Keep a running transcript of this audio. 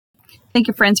Thank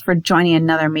you, friends, for joining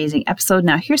another amazing episode.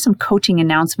 Now, here's some coaching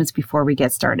announcements before we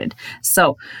get started.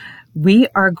 So, we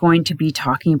are going to be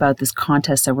talking about this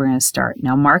contest that we're going to start.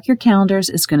 Now, mark your calendars.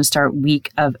 It's going to start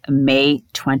week of May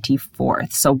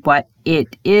 24th. So what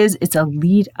it is, it's a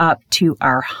lead up to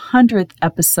our 100th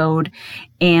episode,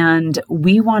 and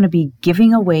we want to be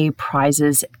giving away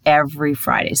prizes every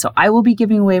Friday. So I will be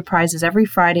giving away prizes every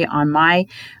Friday on my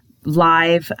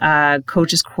live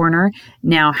Coach's Corner.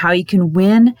 Now, how you can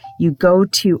win, you go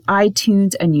to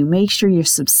iTunes and you make sure you're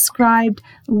subscribed,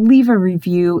 leave a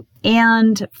review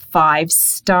and 5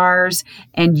 stars,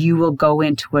 and you will go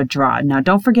into a draw. Now,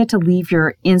 don't forget to leave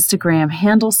your Instagram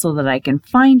handle so that I can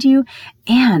find you.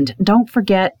 And don't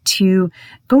forget to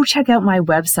go check out my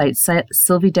website,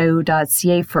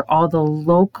 sylviedaou.ca, for all the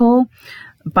local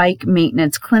bike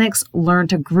maintenance clinics. Learn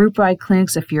to group ride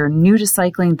clinics. If you're new to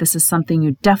cycling, this is something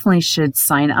you definitely should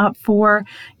sign up for.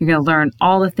 You're going to learn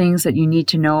all the things that you need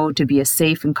to know to be a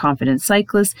safe and confident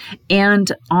cyclist,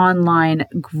 and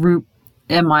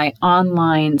my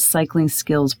online cycling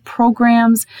skills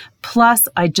programs. Plus,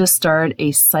 I just started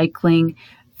a cycling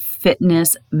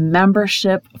fitness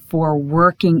membership for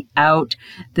working out.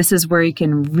 This is where you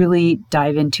can really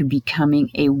dive into becoming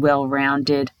a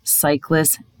well-rounded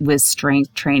cyclist with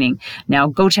strength training. Now,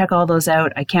 go check all those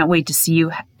out. I can't wait to see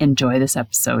you. Enjoy this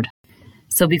episode.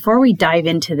 So before we dive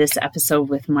into this episode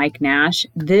with Mike Nash,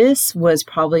 this was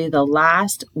probably the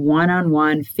last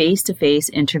one-on-one, face-to-face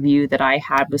interview that I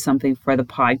had with something for the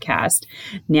podcast.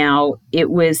 Now, it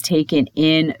was taken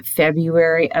in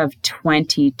February of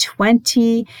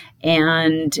 2020,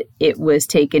 and it was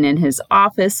taken in his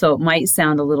office, so it might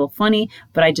sound a little funny,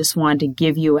 but I just wanted to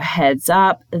give you a heads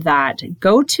up that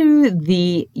go to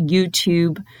the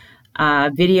YouTube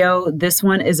video. This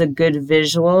one is a good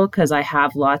visual because I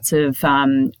have lots of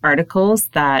articles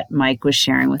that Mike was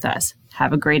sharing with us.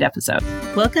 Have a great episode.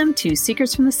 Welcome to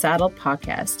Secrets from the Saddle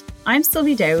podcast. I'm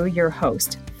Sylvie Daou, your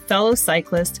host, fellow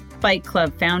cyclist, bike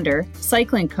club founder,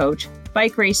 cycling coach,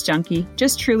 bike race junkie,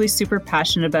 just truly super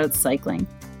passionate about cycling.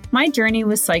 My journey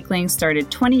with cycling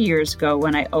started 20 years ago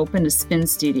when I opened a spin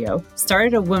studio,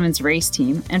 started a women's race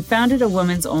team, and founded a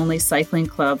women's only cycling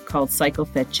club called Cycle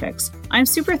Fit Chicks. I'm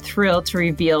super thrilled to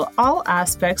reveal all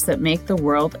aspects that make the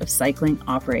world of cycling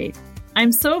operate.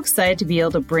 I'm so excited to be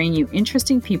able to bring you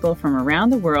interesting people from around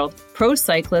the world, pro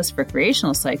cyclists,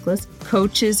 recreational cyclists,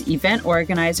 coaches, event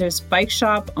organizers, bike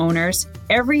shop owners,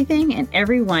 everything and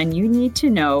everyone you need to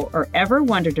know or ever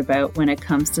wondered about when it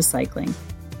comes to cycling.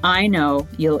 I know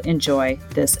you'll enjoy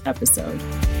this episode.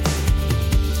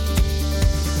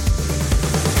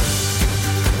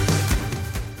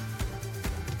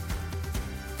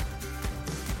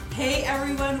 Hey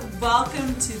everyone,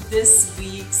 welcome to this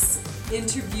week's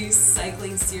interview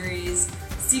cycling series,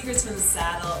 Secrets from the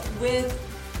Saddle with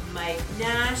Mike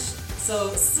Nash. So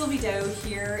Sylvie Daou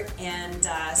here, and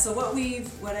so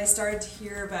what I started to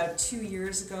hear about 2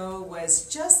 years ago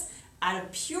was just out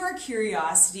of pure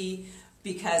curiosity,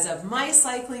 because of my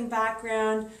cycling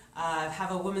background. I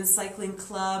have a women's cycling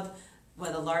club, one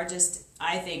of the largest,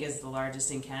 I think is the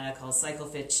largest in Canada, called Cycle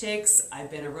Fit Chicks.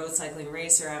 I've been a road cycling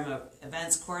racer. I'm an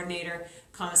events coordinator,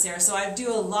 commissaire. So I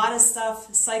do a lot of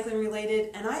stuff cycling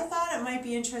related, and I thought it might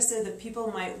be interesting that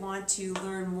people might want to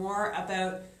learn more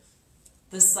about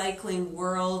the cycling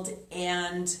world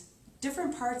and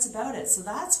different parts about it. So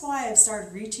that's why I've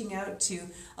started reaching out to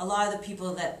a lot of the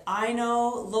people that I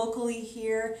know locally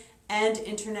here and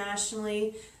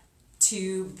internationally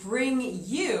to bring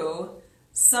you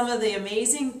some of the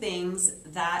amazing things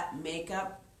that make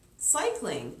up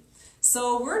cycling.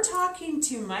 So we're talking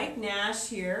to Mike Nash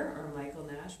here, or Michael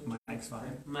Nash. Mike's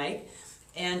fine. Mike.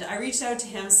 And I reached out to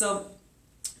him. So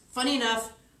funny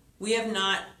enough, we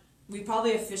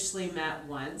probably officially met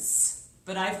once,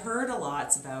 but I've heard a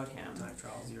lot about him. Time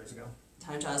trials years ago.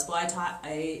 Time trials. Well,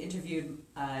 I interviewed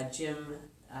Jim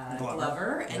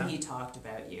Glover, and he talked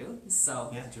about you.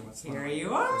 So Jim was here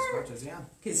you are. Coaches,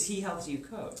 because he helped you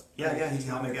coach. Yeah, he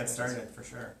helped me get started for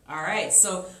sure. All right,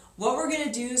 so what we're going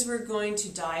to do is we're going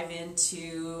to dive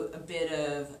into a bit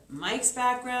of Mike's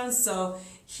background. So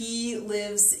he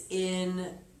lives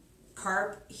in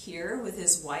Carp here with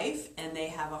his wife, and they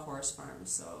have a horse farm.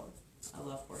 So I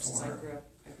love horses. I grew up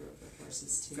with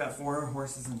horses too. We've got 4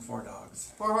 horses and 4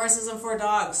 dogs. 4 horses and 4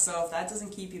 dogs. So if that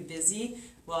doesn't keep you busy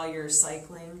while you're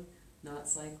cycling, not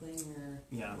cycling,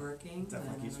 or working,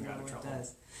 definitely keeps me out of trouble.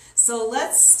 Does. So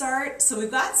let's start. So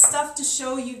we've got stuff to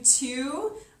show you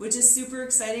too, which is super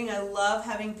exciting. I love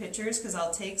having pictures because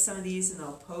I'll take some of these and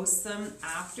I'll post them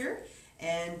after.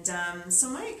 And so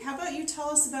Mike, how about you tell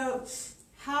us about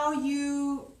how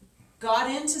you got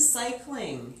into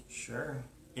cycling? Sure.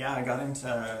 Yeah, I got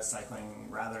into cycling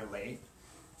rather late.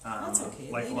 That's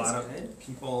okay. Like Late a lot is of good.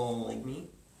 people, Like me.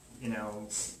 you know,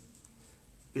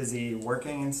 busy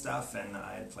working and stuff, and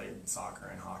I had played soccer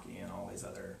and hockey and all these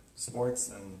other sports,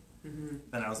 and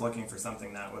then I was looking for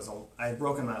something that was, I had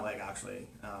broken my leg actually,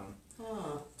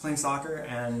 Oh. playing soccer,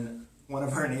 and one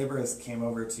of our neighbors came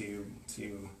over to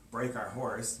break our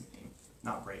horse.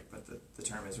 Not break, but the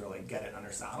term is really get it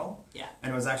under saddle. Yeah.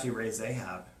 And it was actually Ray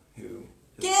Zahab who...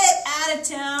 Get out of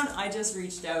town! I just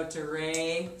reached out to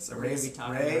Ray. So We're gonna be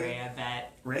talking to Ray, I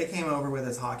bet. Ray came over with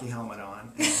his hockey helmet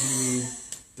on, and he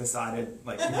decided,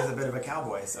 like, he was a bit of a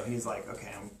cowboy, so he's like,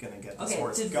 okay, I'm gonna get this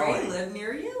horse did going. Ray live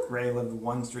near you? Ray lived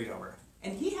one street over.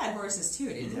 And he had horses too,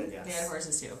 didn't he? did, yes. They had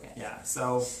horses too, okay. Yeah,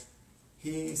 so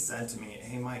he said to me,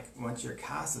 hey Mike, once your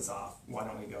cast is off, why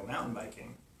don't we go mountain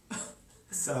biking?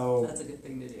 So That's a good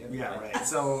thing to do. yeah, right.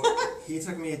 So he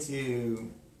took me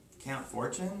to Camp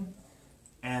Fortune,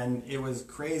 and it was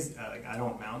crazy. Like, I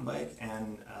don't mountain bike,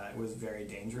 and it was very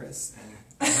dangerous, and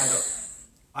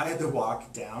I had to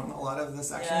walk down a lot of the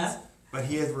sections. Yeah. But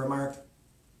he had remarked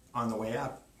on the way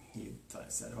up, he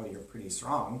said, "Oh, you're pretty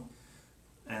strong,"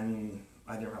 and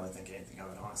I didn't really think anything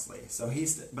of it, honestly. So he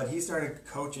started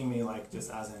coaching me, like, just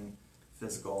as in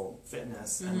physical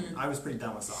fitness, and I was pretty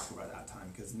done with soccer by that time,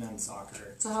 because men's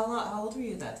soccer. So how old were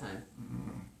you at that time?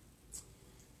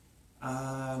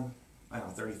 I don't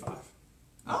know, 35.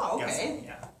 Oh, okay. Guessing,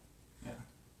 yeah.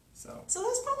 So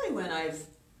that's probably when I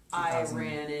 2000.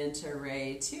 ran into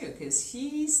Ray too, because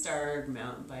he started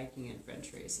mountain biking and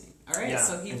French racing. All right, yeah,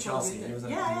 so he in told Chelsea. me that. He was in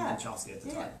Chelsea at the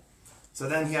Yeah. time. So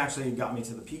then he actually got me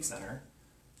to the Peak Center,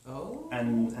 Oh.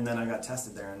 and then I got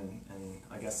tested there, and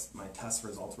I guess my test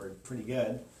results were pretty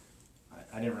good.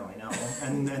 I didn't really know.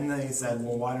 And then they said,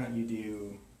 well, why don't you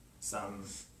do some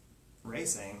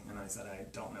racing? And I said, I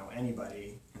don't know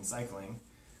anybody in cycling.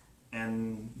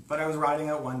 But I was riding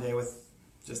out one day with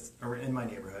just in my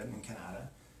neighborhood in Canada,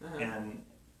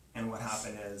 and what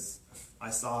happened is I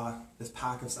saw this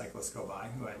pack of cyclists go by,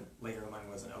 who I later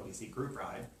learned was an OBC group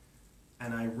ride,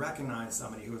 and I recognized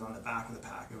somebody who was on the back of the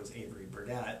pack. It was Avery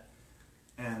Burdett,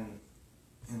 and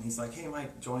he's like, hey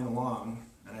Mike, join along.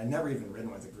 And I'd never even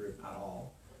ridden with a group at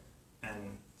all,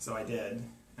 and so I did.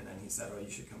 And then he said, oh, you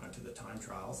should come out to the time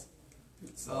trials.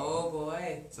 So, Oh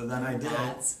boy. so then I did.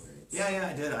 That's words. Yeah,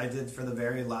 I did. I did for the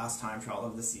very last time trial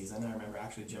of the season. I remember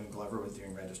actually Jim Glover was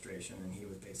doing registration, and he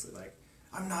was basically like,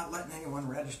 I'm not letting anyone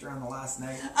register on the last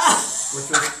night, which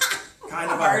was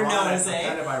kind of Hard ironic, nose, eh?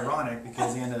 kind of ironic,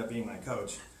 because he ended up being my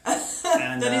coach.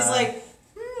 And Then he's like,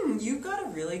 you got a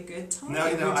really good time. no,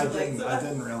 Would you I like didn't. that? I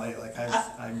didn't really. Like,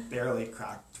 I barely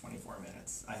cracked 24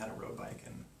 minutes. I had a road bike,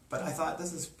 but I thought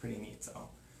this is pretty neat, so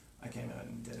I came out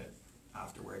and did it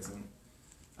afterwards. And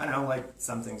I don't know, like,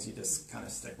 some things you just kind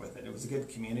of stick with it. It was a good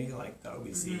community. Like, the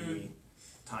OBC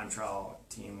time trial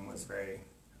team was very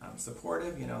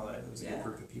supportive. You know, it was a good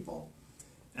group of people.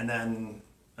 And then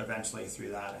eventually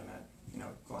through that, I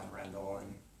met, Glenn Rendell,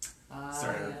 and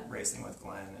started racing with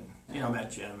Glenn, and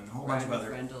met Jim and a whole bunch of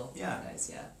other Rendell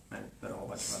guys, met a whole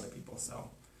bunch of other people. So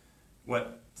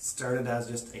what started as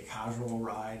just a casual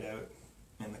ride out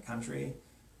in the country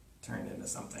turned into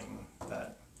something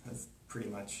that has pretty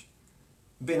much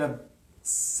been a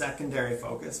secondary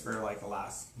focus for like the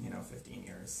last 15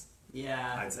 years,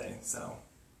 Yeah. I'd say. So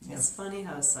yeah. It's funny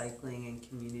how cycling and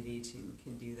community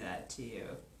can do that to you.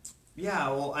 Yeah,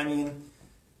 well, I mean,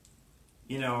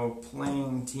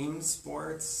 playing team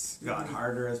sports got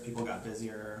harder as people got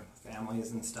busier,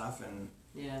 families and stuff, and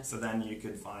Yeah. so then you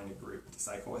could find a group to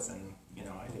cycle with, and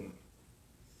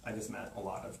I just met a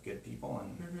lot of good people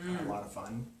and had a lot of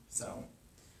fun. So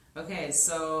Okay,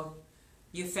 so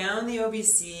you found the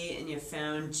OBC and you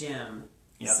found Jim.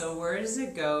 Yeah. So where does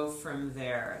it go from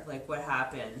there? Like, what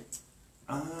happened?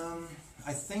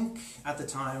 I think at the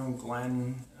time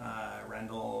Glenn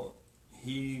Rendell,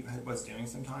 he was doing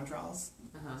some time trials.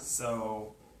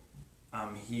 So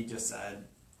he just said,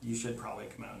 you should probably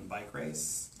come out and bike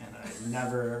race. And I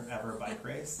never ever bike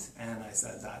raced, and I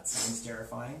said, that sounds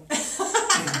terrifying.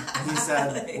 And he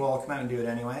said, well, come out and do it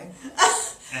anyway.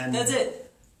 And That's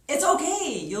it. It's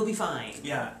okay. You'll be fine.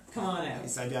 yeah, Come on out. he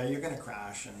said, yeah, you're gonna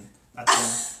crash, and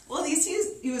that's Well, at least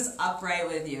he was upright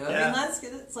with you. I Yeah. mean, that's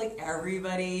good. It's like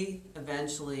everybody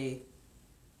eventually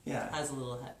yeah. has a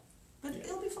little head. But Yeah.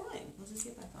 it'll be fine. We'll just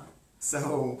get back on.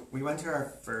 So we went to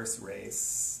our first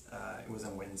race. It was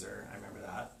in Windsor. I remember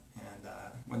that, and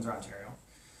Windsor, Ontario.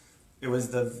 It was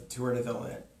the Tour de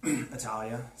Ville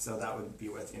Italia. So that would be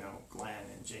with Glenn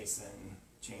and Jason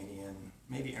Cheney, and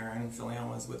maybe Aaron Filion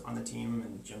was on the team,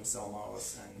 and Jim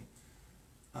Silmos, and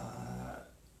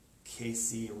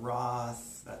Casey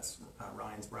Roth. That's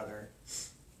Ryan's brother.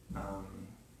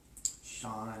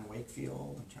 Sean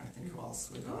Wakefield. I'm trying to think who else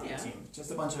was on yeah. the team.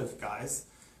 Just a bunch of guys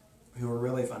who were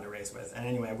really fun to race with. And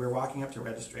anyway, we're walking up to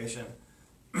registration,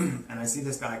 and I see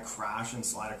this guy crash and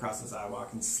slide across the sidewalk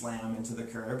and slam into the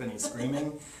curb, and he's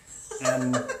screaming.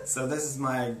 And so this is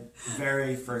my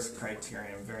very first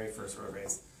criterion, very first road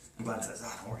race. And Glenn says,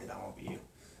 "Oh, don't worry, that won't be you."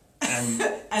 And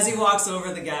as he walks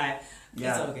over the guy,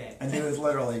 yeah, it's okay. and he was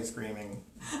literally screaming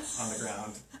on the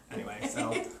ground. Anyway,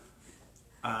 so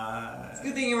It's a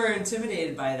good thing you were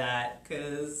intimidated by that,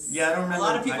 because yeah, I don't remember. a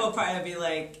lot of people would probably be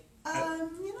like, you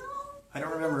know. I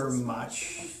don't remember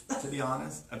much, to be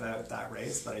honest, about that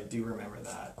race, but I do remember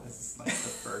that. This is like the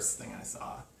first thing I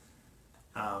saw.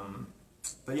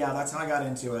 But yeah, that's how I got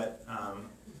into it.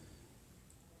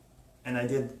 And I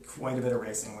did quite a bit of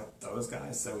racing with those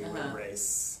guys, so we would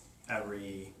race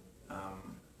every,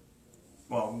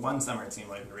 well, one summer it seemed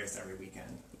like we raced every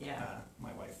weekend. Yeah.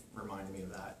 My wife reminded me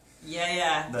of that.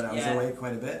 Yeah. That I was away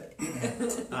quite a bit.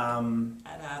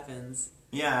 That happens.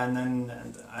 Yeah,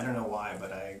 and I don't know why,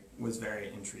 but I was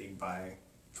very intrigued by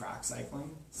track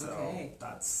cycling. So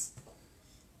that's,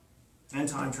 and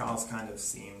time trials kind of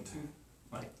seemed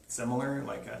like similar,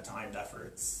 like timed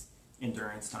efforts,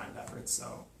 endurance timed efforts.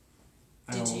 So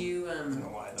I don't know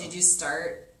why, though. Did you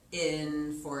start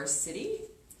in Forest City?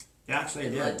 Yeah, actually I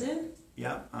did. London?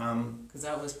 Yeah. Because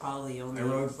that was probably the only I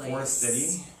rode place. Forest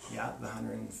City. Yeah, the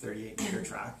 138-meter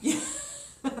track.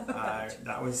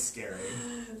 That was scary.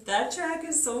 That track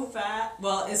is so fast.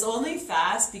 Well, it's only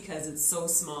fast because it's so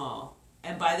small.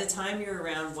 And by the time you're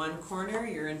around one corner,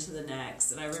 you're into the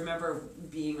next. And I remember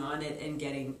being on it and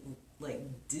getting, like,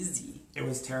 dizzy. It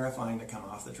was terrifying to come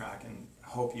off the track and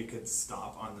hope you could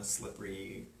stop on the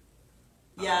slippery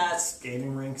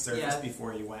skating rink surface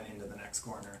before you went into the next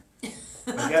corner.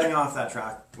 But getting off that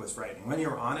track was frightening. When you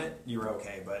were on it, you were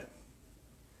okay, but...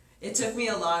 It took me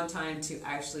a long time to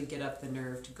actually get up the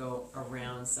nerve to go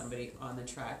around somebody on the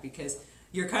track, because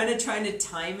you're kind of trying to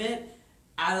time it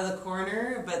out of the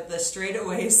corner, but the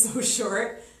straightaway is so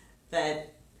short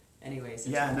that, anyways.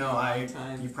 Yeah, no,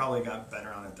 you probably got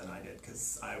better on it than I did,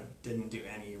 because I didn't do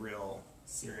any real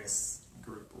serious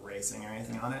group racing or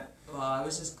anything on it. Well, I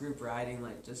was just group riding,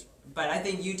 but I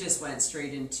think you just went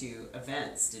straight into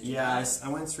events, did you? Yeah, I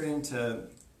went straight into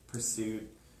Pursuit.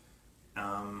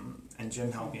 And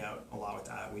Jim helped me out a lot with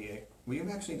that. We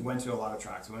actually went to a lot of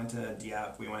tracks. We went to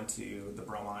Dieppe, we went to the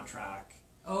Bromont track,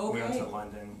 we went to the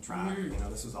London track. You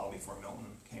know, this was all before Milton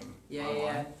came online.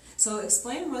 Yeah. So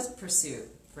explain what's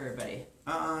Pursuit for everybody.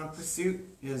 Pursuit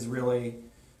is really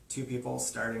two people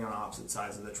starting on opposite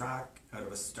sides of the track out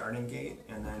of a starting gate,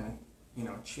 and then you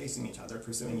know, chasing each other,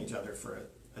 pursuing each other for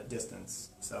a distance.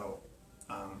 So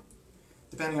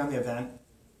depending on the event,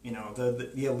 you know,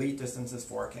 the elite distance is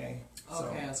 4K. So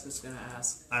Okay, I was just going to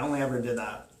ask. I only ever did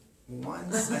that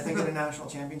once, I think, at a national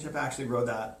championship. I actually rode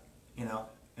that, you know,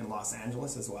 in Los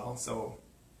Angeles as well. So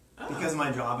because of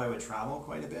my job, I would travel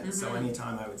quite a bit. So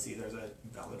anytime I would see there's a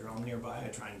velodrome nearby,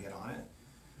 I'd try and get on it.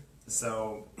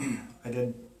 So I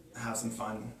did have some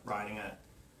fun riding at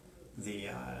the,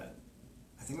 I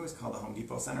think it was called the Home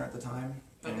Depot Center at the time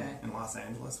in Los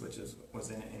Angeles, which was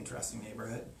in an interesting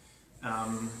neighborhood.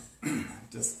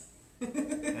 Just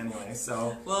anyway,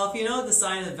 so well, if you know the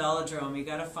sign of the velodrome, you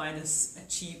got to find a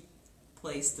cheap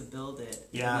place to build it.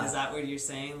 Yeah, and is that what you're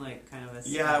saying? Like kind of a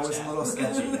yeah, it was a little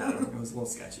sketchy. Yeah, it was a little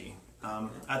sketchy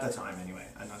at the time. Anyway,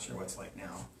 I'm not sure what it's like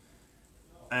now.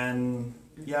 And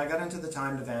yeah, I got into the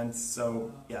timed events.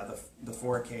 So yeah, the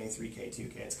 4K, 3K,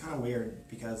 2K. It's kind of weird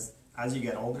because as you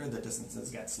get older, the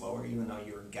distances get slower, even though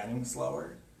you're getting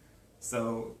slower.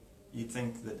 So you'd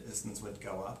think the distance would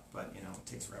go up, but you know, it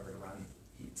takes forever to run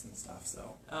heats and stuff,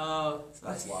 so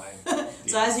that's why.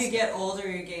 So as you get older,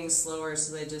 you're getting slower,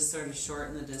 so they just sort of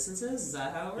shorten the distances? Is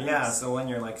that how it works? Yeah, so when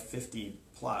you're like 50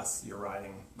 plus, you're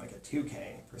riding like a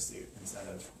 2K pursuit instead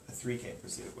of a 3K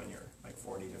pursuit when you're like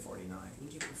 40 to 49.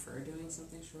 Would you prefer doing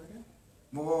something shorter?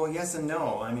 Well, yes and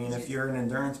no. I mean, if you're an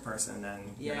endurance person,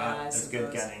 then you're not as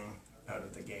good getting out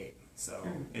of the gate. So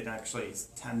it actually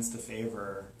tends to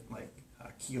favor like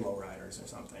kilo riders or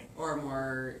something. Or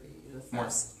more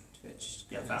fast twitch.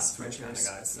 Yeah, fast twitch kind of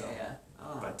guys. So. Yeah.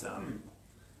 Oh. But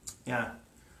yeah.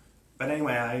 But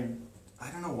anyway,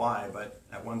 I don't know why, but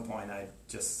at one point I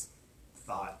just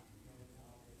thought,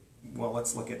 well,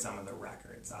 let's look at some of the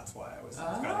records. That's why I was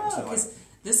got into because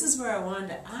this is where I wanted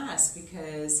to ask,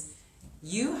 because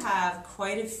you have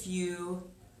quite a few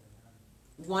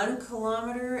 1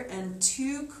 kilometer and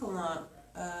 2 kilometer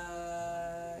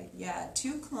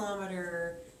 2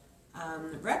 kilometer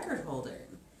record holder.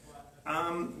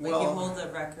 Well, you hold the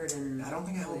record in... I don't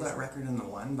think I hold that record in the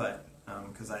one, but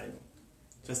because I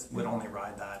just would only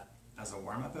ride that as a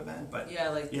warm-up event, but Yeah,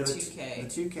 like the the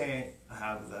 2K. The 2K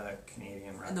have the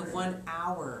Canadian record. And the 1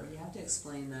 hour, you have to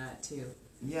explain that too.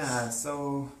 Yeah,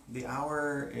 so the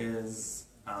hour is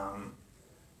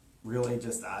really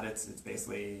just that. It's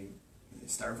basically you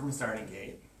start from a starting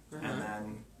gate and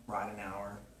then ride an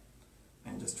hour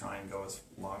and just try and go as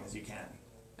long as you can.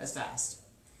 As fast.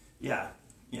 Yeah,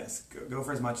 yes, go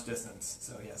for as much distance.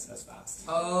 So yes, as fast.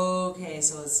 Okay,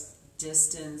 so it's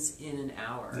distance in an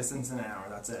hour. Distance in an hour,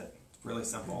 that's it. It's really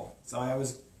simple. So I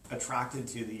was attracted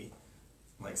to the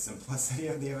simplicity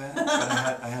of the event, but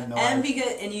I had no and idea.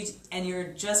 and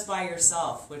you're just by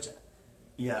yourself, which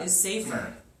is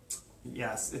safer.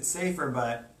 Yes, it's safer,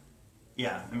 but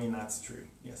yeah, I mean that's true.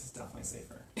 Yes, it's definitely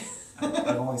safer.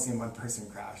 I've only seen one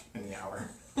person crash in the hour,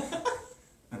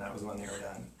 and that was when they were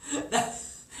done.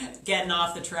 Getting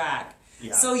off the track.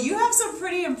 Yeah. So you have some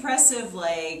pretty impressive,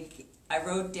 I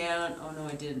wrote down, oh no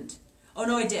I didn't. Oh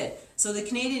no I did. So the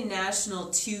Canadian National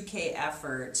 2K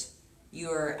effort,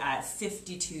 you're at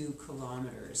 52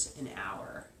 kilometers an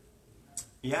hour.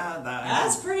 Yeah,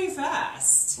 that's pretty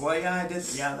fast. Well, yeah, I did.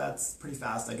 Yeah, that's pretty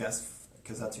fast, I guess,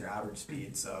 because that's your average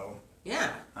speed. So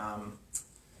yeah.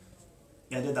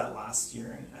 Yeah, I did that last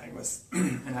year in Aguas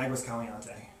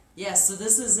Caliente. Yes, so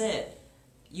this is it.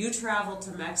 You traveled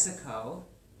to Mexico.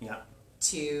 Yeah.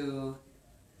 To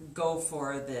go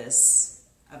for this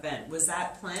event. Was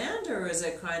that planned, or was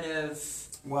it kind of...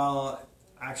 Well,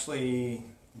 actually,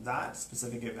 that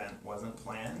specific event wasn't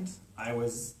planned. I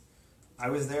was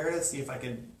there to see if I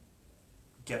could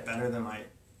get better than my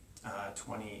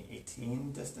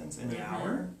 2018 distance in the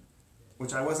hour,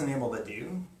 which I wasn't able to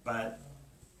do, but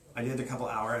I did a couple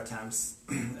hour attempts,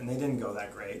 and they didn't go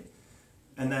that great.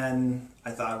 And then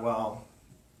I thought, well,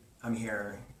 I'm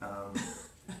here.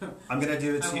 I'm gonna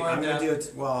do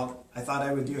it. Well, I thought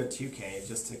I would do a 2K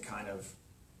just to kind of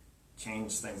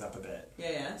change things up a bit.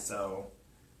 Yeah. So,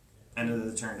 and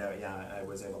it turned out, yeah, I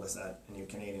was able to set a new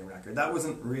Canadian record. That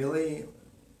wasn't really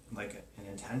like an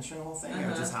intentional thing.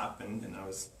 It just happened, and I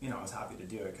was happy to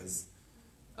do it because.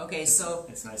 Okay, so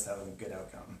it's nice to have a good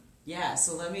outcome. Yeah.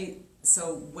 So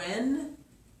so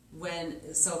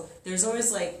there's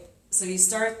always so you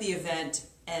start the event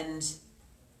and.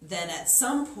 Then at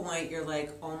some point you're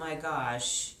like, oh my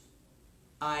gosh,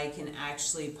 I can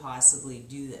actually possibly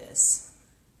do this.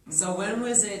 So when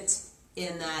was it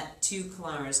in that 2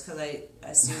 kilometers? Because I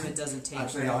assume it doesn't take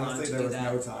Actually, very long honestly, to there do was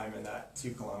that. no time in that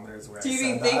 2 kilometers where Do I you said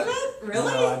even think that?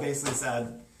 Really? No, I basically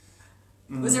said...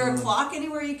 Was there a clock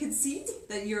anywhere you could see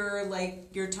that your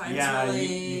times really...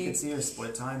 you could see your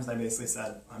split times. I basically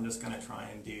said, I'm just going to try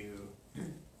and do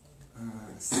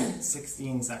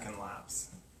 16-second laps.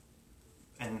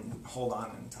 And hold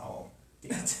on until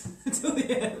the end. Until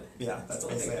the end. Yeah, that's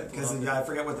basically it. Because I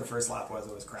forget what the first lap was.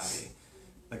 It was crappy.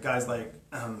 The guys like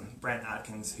Brent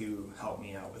Atkins, who helped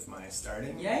me out with my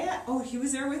starting. Yeah. Oh, he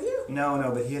was there with you? No,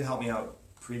 but he had helped me out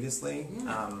previously.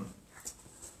 Yeah.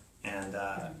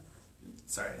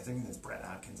 Sorry, I think it's Brent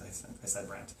Atkins. I said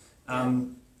Brent.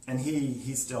 And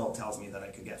he still tells me that I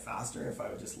could get faster if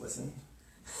I would just listen.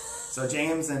 So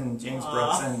James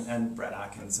Brooks and Brett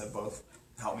Atkins have both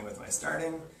helped me with my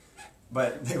starting,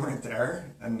 but they weren't there,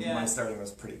 and my starting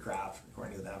was pretty crap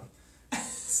according to them.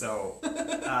 So,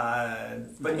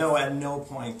 but no, at no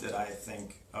point did I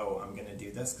think, oh, I'm gonna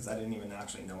do this, because I didn't even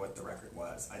actually know what the record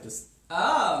was. That's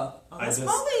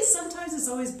probably sometimes it's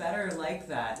always better like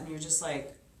that, and you're just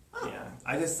like, oh. Yeah,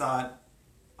 I just thought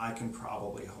I can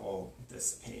probably hold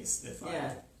this pace if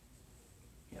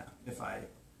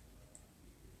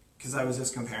because I was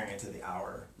just comparing it to the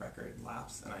hour record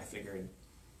laps, and I figured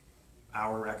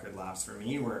hour record laps for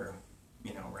me were,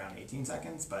 around 18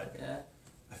 seconds, but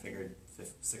I figured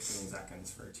 16 seconds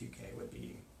for 2K would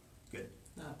be good.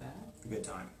 Not bad. A good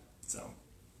time. So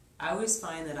I always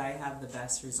find that I have the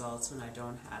best results when I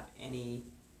don't have any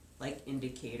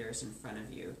indicators in front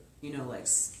of you. Like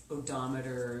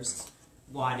odometers,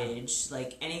 wattage,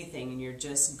 anything, and you're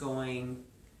just going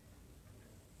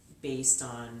based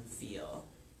on feel.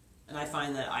 And I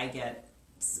find that I get,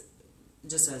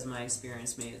 just as my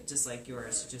experience made, just like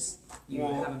yours, you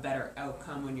have a better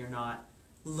outcome when you're not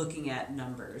looking at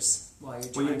numbers while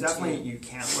you're trying you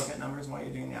can't look at numbers while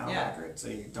you're doing the hour record, so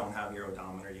you don't have your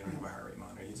odometer, you don't have a heart rate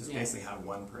monitor, you just basically have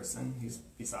one person who's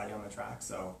beside you on the track.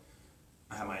 So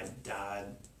I had my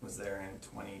dad was there in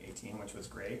 2018, which was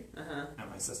great, and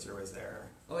my sister was there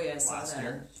last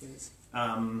year.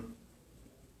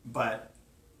 But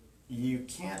you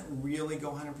can't really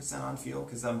go 100% on feel,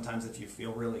 because sometimes if you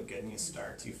feel really good and you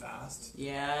start too fast,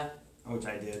 which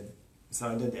I did. So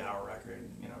I did the hour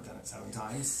record, I've done it 7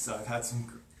 times, so I've had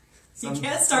some you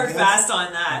can't start fast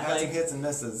on that. I've had some hits and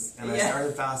misses, and I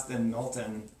started fast in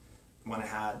Milton, when I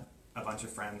had a bunch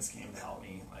of friends came to help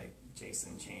me, like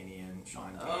Jason Cheney and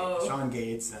Oh. Sean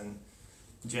Gates and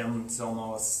Jim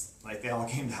Silmos, like they all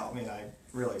came to help me, and I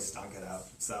really stunk it up.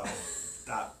 So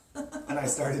that, and I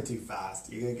started too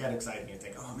fast. You get excited and you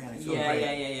think, oh man, I feel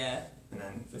great. Yeah. And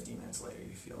then 15 minutes later,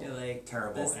 you feel You're like,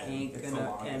 terrible, this and ain't it's the gonna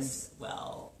longest. end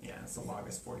well. Yeah, it's the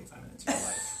longest 45 minutes of your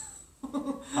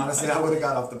life. Honestly, I would have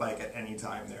got off the bike at any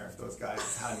time there if those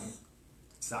guys hadn't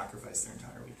sacrificed their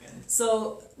entire weekend.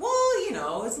 So, well, you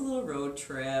know, it's a little road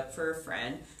trip for a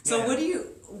friend. So, Yeah.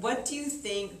 what do you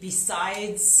think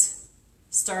besides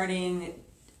starting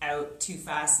out too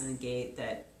fast in the gate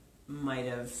that might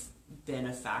have been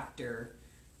a factor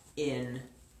in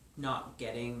not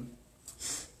getting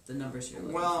the numbers you're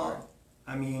looking Well,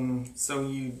 I mean,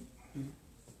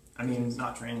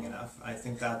 not training enough. I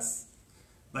think that's,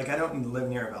 like, I don't live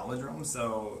near a velodrome,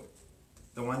 so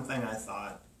the one thing I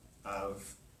thought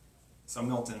of, so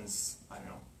Milton's, I don't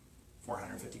know,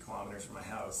 450 kilometers from my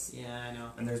house, for? Yeah, I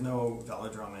know. and there's no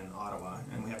velodrome in Ottawa,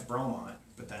 and we have Bromont,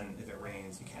 but then if it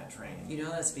rains, you can't train. You know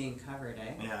that's being covered,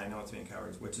 eh? Yeah, I know it's being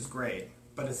covered, which is great,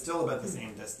 but it's still about the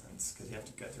same distance because you have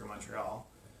to get through Montreal.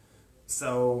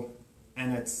 So,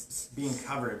 and it's being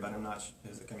covered, but I'm not.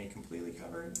 Is it going to be completely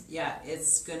covered? Yeah,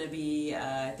 it's going to be,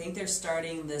 I think they're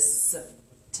starting this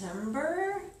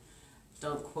September.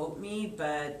 Don't quote me,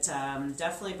 but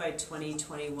definitely by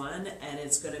 2021, and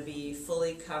it's going to be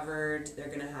fully covered. They're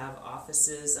going to have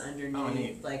offices underneath. Oh,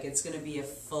 neat. Like, it's going to be a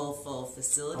full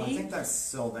facility. Oh, I think that's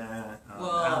Sylvain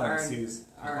Well, Adams our- who's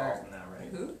involved in that, right?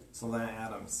 Who? Sylvain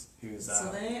Adams, who's So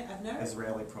I've never.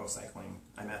 Israeli pro cycling.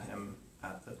 I met him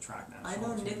at the track national. I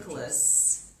know championships.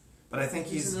 Nicholas. But I think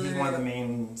he's another- one of the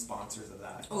main sponsors of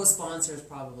that. Oh, sponsors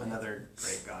probably. Another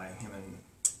great guy, him and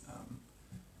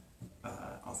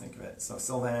I'll think of it. So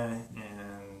Sylvain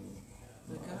and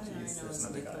The guy I know there's is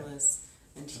another guy. Nicholas,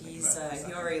 and I'll think he's about it for a he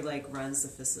second. already like runs the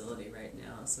facility right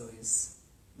now, so he's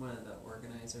one of the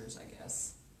organizers, I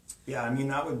guess. Yeah, I mean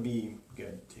that would be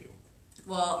good too.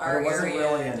 Well, But our it wasn't area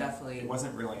really definitely. It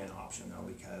wasn't really an option though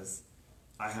because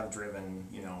I have driven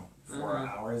 4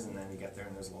 hours and then you get there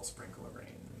and there's a little sprinkle of rain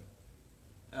and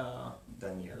Oh,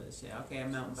 then you're yeah. Okay,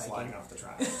 I'm mountain biking. sliding off the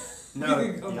track. No,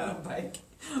 No, yeah. mountain bike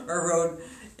or road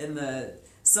in the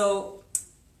so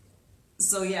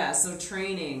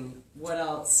training. What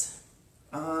else?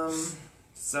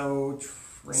 So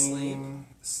training,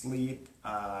 sleep.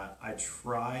 I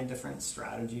tried different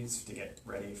strategies to get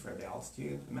ready for the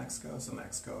altitude of Mexico. So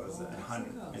Mexico is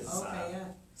Mexico. Okay, yeah.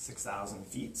 6,000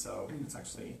 feet. So it's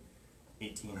actually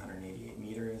 1,888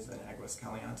 meters in Aguas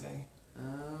Caliente.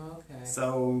 Oh, okay.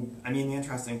 So I mean, the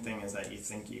interesting thing is that you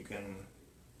think you can.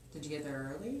 Did you get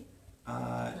there early?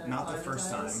 Not the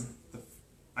first time. acclimatize?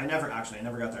 I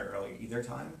never got there early either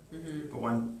time. Mm-hmm.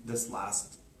 But this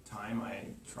last time I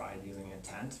tried using a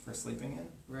tent for sleeping in,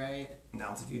 Right. an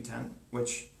altitude tent,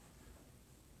 which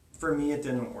for me it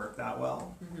didn't work that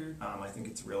well. Mm-hmm. I think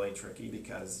it's really tricky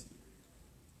because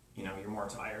you're more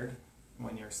tired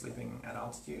when you're sleeping at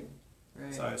altitude.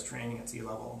 Right. So I was training at sea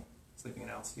level, sleeping at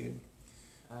altitude,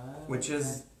 Oh, which okay.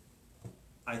 is,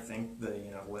 I think the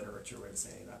literature would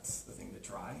say that's the thing to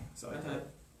try. So I did.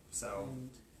 So And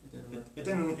it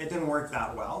didn't work. it didn't work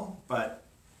that well, but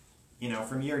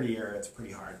from year to year it's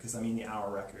pretty hard because the hour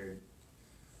record,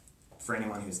 for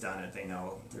anyone who's done it, they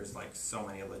know there's like so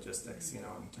many logistics, in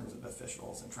terms of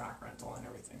officials and track rental and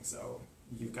everything. So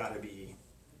you've got to be,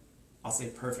 I'll say,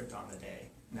 perfect on the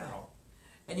day now.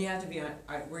 And you have to be on.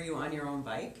 Were you on your own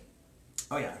bike?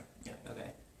 Oh yeah.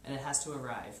 Okay. And it has to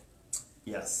arrive.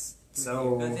 Yes.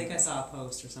 So I think I saw a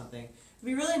post or something. It'd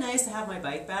be really nice to have my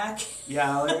bike back.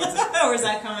 yeah, Or is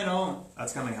that coming home?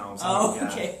 that's coming home. So, Oh, yeah.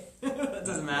 okay. That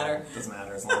doesn't matter. It doesn't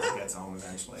matter as long as it gets home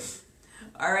eventually.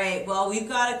 All right. Well, we've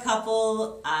got a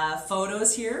couple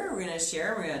photos here. We're going to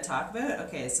share. We're going to talk about it.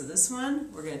 Okay. So this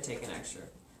one, we're going to take an extra.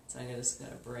 So I'm just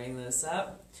going to bring this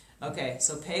up. Okay.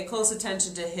 So pay close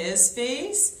attention to his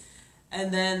face,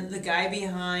 and then the guy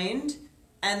behind,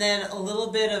 and then a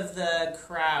little bit of the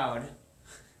crowd.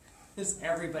 Is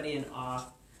everybody in awe?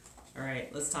 All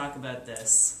right. Let's talk about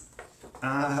this.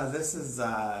 This is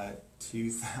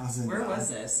 2000. Where was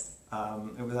this?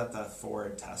 It was at the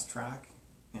Ford test track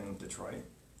in Detroit.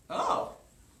 Oh.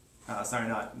 Sorry,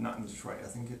 not in Detroit. I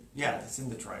think it's in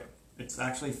Detroit. It's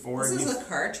actually Ford. This is a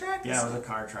car track? Yeah, it was a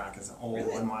car track. It's an old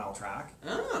Really? 1 mile track.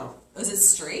 Oh. Is it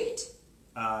straight?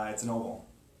 It's an oval.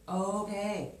 Oh,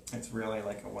 okay. It's really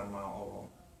like a 1 mile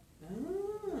oval.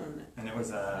 And it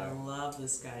was I love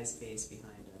this guy's face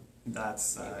behind him.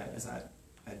 that's is that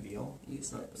Ed Veal? You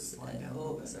said Oops, slide down a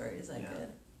little oh, bit. sorry, is that Yeah. good?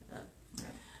 Yeah. Yeah.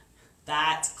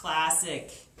 That's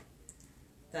classic.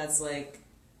 That's like,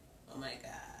 oh my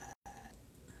god.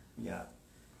 Yeah.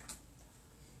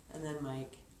 And then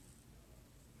Mike.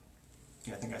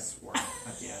 Yeah, I think I swore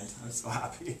at the end. I was so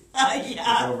happy. Yeah. It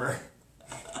was over.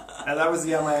 And that was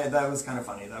that was kind of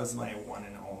funny. That was my one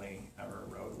and only ever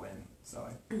road win. So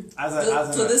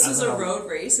this was a road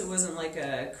race. It wasn't like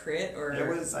a crit or. It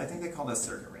was. I think they called it a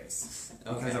circuit race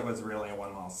because Okay. it was really a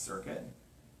 1 mile circuit.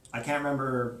 I can't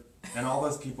remember. And all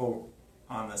those people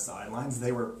on the sidelines,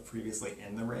 they were previously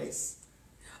in the race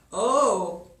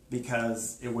Oh.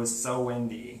 because it was so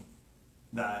windy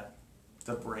that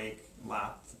the brake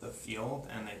lapped the field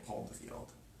and they pulled the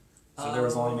field. So there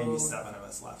was only maybe 7 of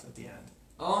us left at the end.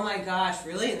 Oh my gosh!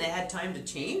 Really? And they had time to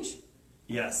change?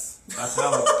 Yes, that's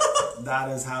how. That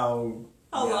is how.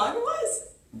 How yeah, long it was?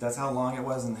 That's how long it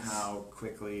was and how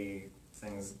quickly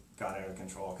things got out of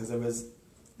control. Because there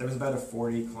was about a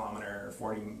 40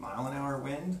 mile an hour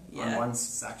wind on one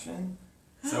section.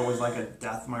 So it was like a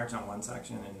death march on one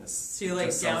section and this. So you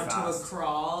like down to a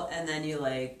crawl, and then you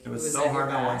like. It was so hard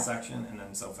on one section and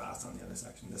then so fast on the other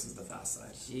section. This is the fast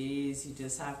side. Jeez, you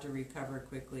just have to recover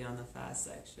quickly on the fast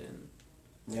section.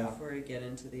 Yeah. Before you get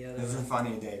into the other. It was a one.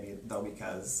 funny day though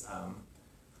because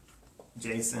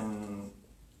Jason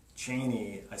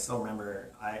Cheney, I still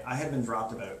remember, I had been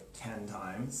dropped about 10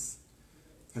 times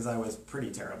because I was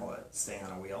pretty terrible at staying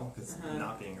on a wheel because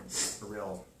not being a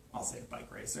real, I'll say,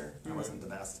 bike racer, I wasn't the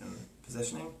best in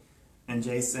positioning. And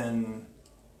Jason,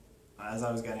 as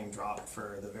I was getting dropped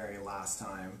for the very last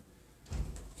time,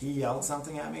 he yelled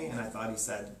something at me and I thought he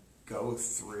said, "Go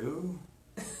through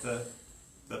the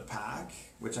pack,"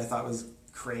 which I thought was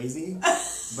crazy,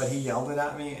 but he yelled it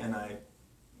at me and I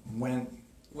went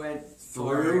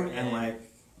through and like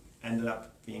ended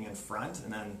up being in front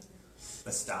and then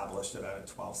established about a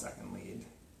 12-second lead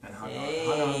and hung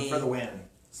on for the win.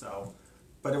 So,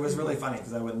 but it was really funny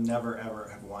because I would never ever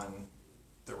have won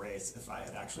the race if I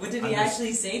had actually. What did he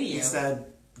actually say to you? He said,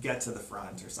 "Get to the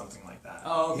front" or something like that.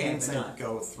 Oh, okay. He didn't say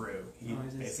 "go through." He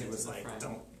basically was like,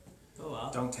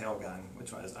 "Don't tail gun,"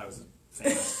 which I was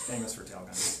famous for tail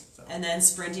guns. So. And then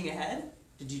sprinting ahead.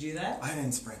 Did you do that? I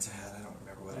didn't sprint ahead. I don't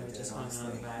remember what I did. Just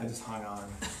Honestly, I just hung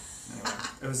on. Anyway,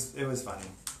 it was funny.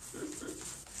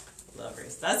 Love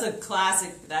race. That's a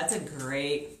classic. That's a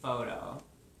great photo.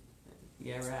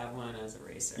 You ever have one as a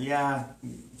racer? Yeah.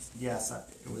 Yes.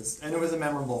 It was a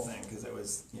memorable thing because it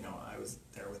was, I was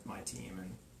there with my team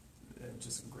and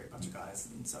just a great bunch of guys,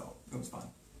 and so it was fun.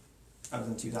 That was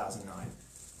in 2009.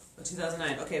 Oh,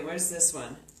 2009. Okay, where's this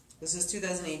one? This is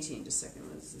 2018. Just a second.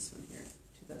 What is this one here?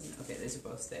 2000. Okay, these are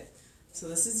both saved. So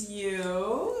this is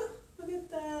you. Look at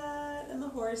that. And the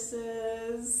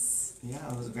horses. Yeah,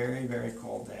 it was a very, very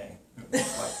cold day. It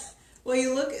was like, well,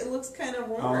 it looks kind of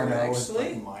warm, it was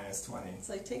actually. like minus 20. It's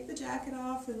like, take the jacket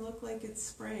off and look like it's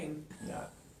spring. Yeah.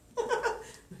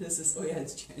 This is,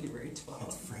 it's January 12th.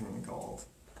 It's freaking cold.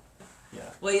 Yeah.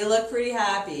 Well, you look pretty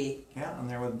happy. Yeah, I'm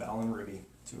there with Belle and Ruby,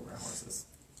 2 of our horses.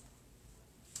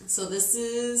 So this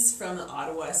is from the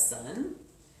Ottawa Sun.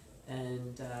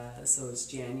 And so it's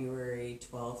January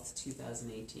 12th,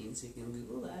 2018. So you can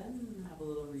Google that and have a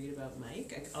little read about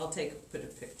Mike. I'll put a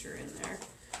picture in there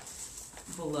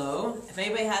below. If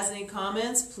anybody has any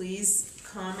comments, please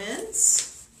comment.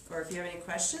 Or if you have any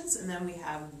questions. And then we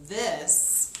have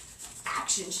this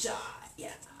action shot.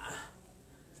 Yeah.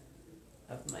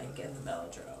 Of Mike at the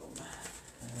velodrome.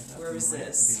 Where was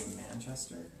this? Be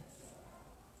Manchester.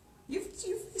 You've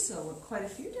raced quite a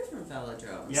few different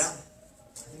velodromes. Yeah.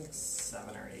 I think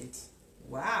 7 or 8.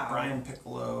 Wow. Brian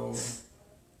Piccolo,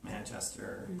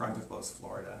 Manchester. Brian Piccolo's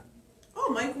Florida.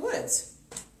 Oh, Mike Woods.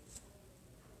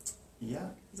 Yeah.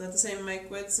 Is that the same Mike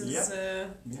Woods as... Yeah,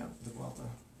 the Vuelta,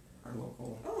 our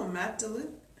local. Oh, Matt DeLuc.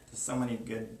 There's so many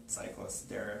good cyclists.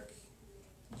 Derek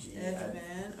G. Ed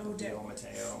Van. Oh, Dale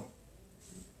Mateo.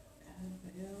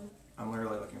 I'm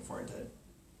literally looking forward to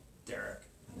Derek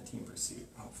and the team pursuit,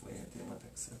 hopefully at the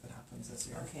Olympics if it happens this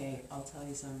year. Okay, I'll tell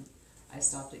you something. I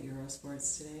stopped at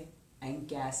Eurosports today, and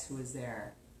guess who was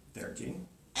there? Derek G.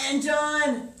 And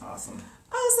John! Awesome.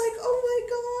 I was like, oh my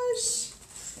gosh!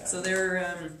 Yeah, So they were,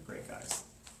 great guys.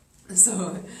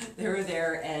 so they were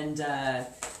there, and I'm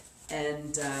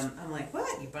like,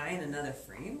 what? You buying another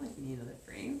frame? Like, you need another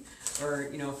frame? Or,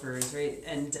 for his race.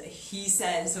 And he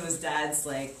said, so his dad's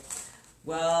like,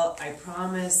 well, I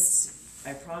promised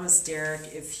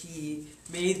Derek if he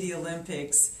made the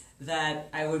Olympics that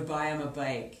I would buy him a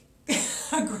bike.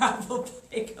 A gravel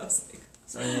bike. I was like,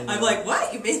 So, I'm like,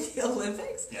 what? You made the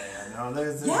Olympics? Yeah, no,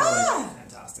 there's really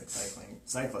fantastic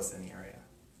cyclists in the area.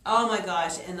 Oh my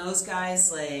gosh. And those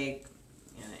guys, like,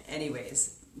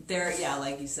 anyways, they're,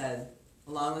 like you said,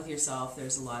 along with yourself,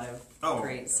 there's a lot of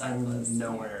great I'm cyclists.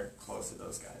 nowhere close to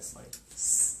those guys. Like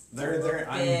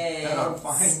I'm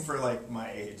fine for like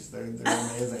my age. They're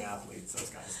amazing athletes. Those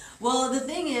guys. Well, the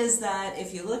thing is that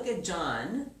if you look at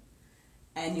John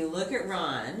and you look at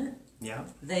Ron, Yeah.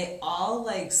 they all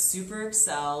like super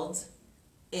excelled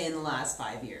in the last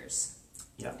 5 years.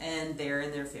 Yeah. And they're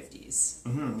in their 50s.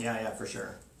 Yeah, for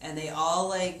sure. And they all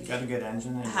like Got a good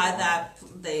engine. And had that,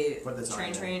 they put the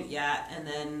time train, yeah, and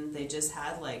then they just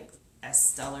had like a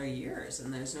stellar years,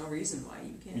 and there's no reason why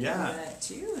you can't do that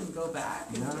too and go back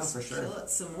and just for sure. kill it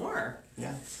some more.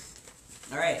 Yeah.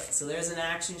 All right, so there's an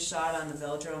action shot on the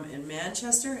velodrome in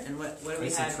Manchester, and what do we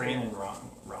have train here? in Ron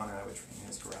and I would train in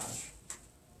his garage.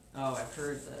 Oh, I've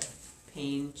heard the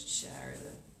pain shower,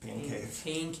 the Pain cave.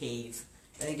 Pain cave.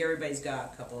 I think everybody's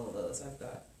got a couple of those. I've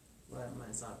got, well,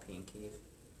 mine's not pain cave.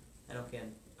 I don't get.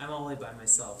 I'm only by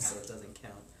myself, so it doesn't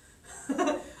count.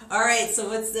 All right, so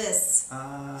what's this?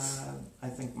 I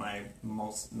think my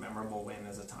most memorable win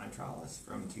as a time trialist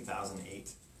from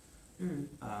 2008.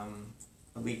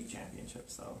 Elite championship.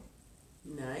 So.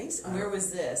 Nice. And where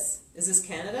was this? Is this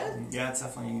Canada? Yeah, it's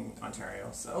definitely in Ontario.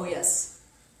 So. Oh yes.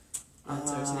 So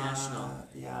it's national.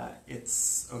 Yeah,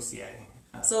 it's OCA.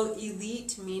 So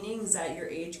elite meaning, is that your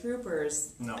age group, or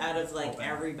is out of like open.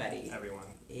 everybody? Everyone.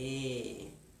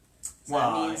 So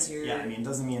that means you're... yeah, I mean, it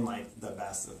doesn't mean like the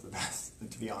best of the best,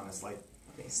 to be honest. Like,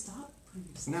 okay, stop.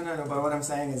 No, but what I'm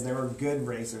saying is there were good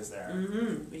racers there.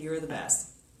 But you were the best.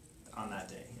 On that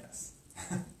day, yes.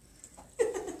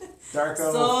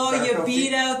 Darko. So you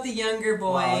beat out the younger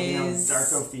boys. Well, you know,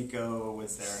 Darko Fico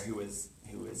was there, who was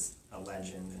a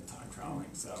legend in time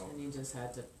trialing. So. And you just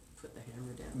had to put the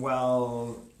hammer down.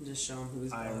 Well, and just show him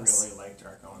who's boss. I really liked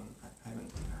Darko, and I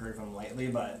haven't heard of him lately,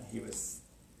 but he was.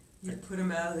 You put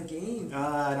him out of the game.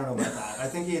 I don't know about that. I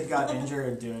think he had got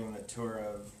injured doing the tour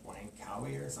of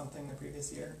Langkawi or something the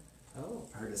previous year. Oh.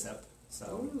 Hurt his hip.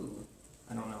 So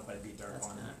I don't know if I'd beat Darko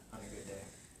on a good day.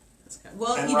 That's kind of,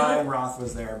 well, and Ryan Roth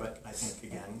was there, but I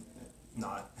think, again,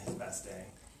 not his best day.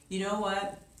 You know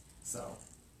what? So.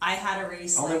 I had a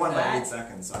race only like won that. by 8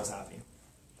 seconds, so I was happy.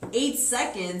 8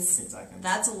 seconds? 8 seconds.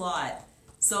 That's a lot.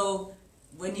 So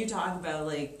when you talk about,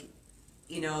 like,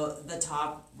 you know, the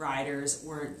top riders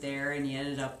weren't there and you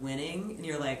ended up winning, and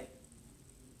you're like,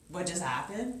 what just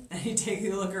happened? And you take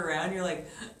a look around, you're like,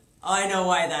 I know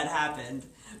why that happened,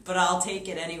 but I'll take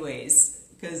it anyways.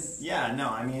 Cause yeah, no,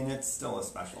 I mean, it's still a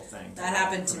special thing. That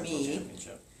happened to me.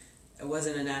 It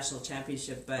wasn't a national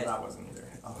championship, but... Well, that wasn't either.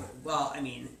 Oh. Well, I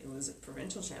mean, it was a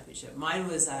provincial championship. Mine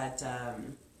was at,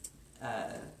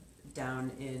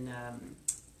 down in,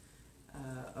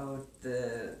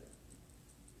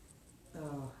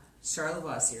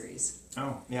 Charlevoix series.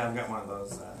 Oh, yeah, I've got one of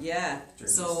those. Yeah,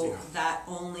 so too. that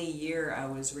only year I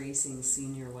was racing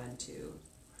Senior 1-2.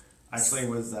 Actually,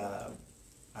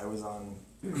 I was on,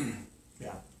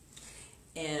 yeah.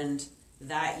 And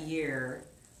that year,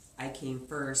 I came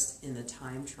first in the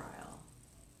time trial.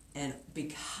 And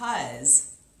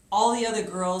because all the other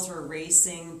girls were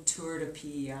racing Tour de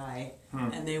PEI,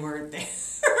 and they weren't there.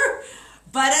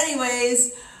 But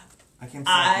anyways... I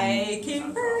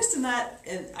came first, and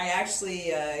I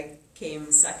actually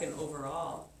came second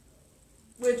overall,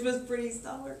 which was pretty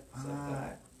stellar.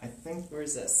 I think.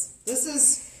 Where's this? This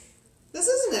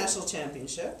is a national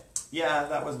championship. Yeah,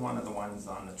 that was one of the ones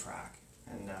on the track,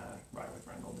 and Ride with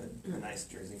Rendell did a nice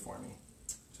jersey for me,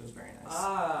 which was very nice.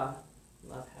 Ah,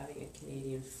 love having a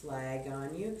Canadian flag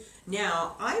on you.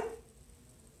 Now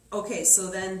okay, so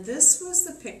then this was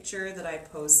the picture that I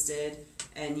posted,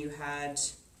 and you had.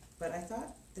 But I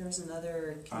thought there was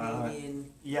another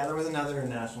Canadian... yeah, there was another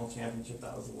national championship.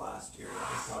 That was last year.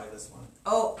 That was probably this one.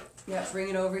 Oh, yeah, bring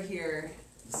it over here.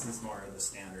 This is more of the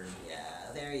standard.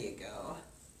 Yeah, there you go.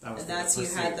 That was and that's you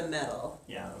had the medal.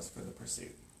 Yeah, that was for the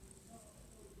Pursuit.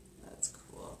 That's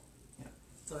cool. Yeah.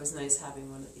 It's always nice having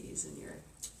one of these in your...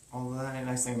 Well, the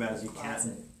nice thing about it is you closet.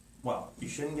 can't... Well, you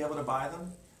shouldn't be able to buy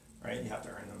them, right? You have to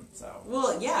earn them, so...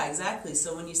 Well, yeah, exactly.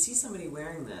 So when you see somebody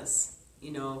wearing this,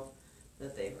 you know...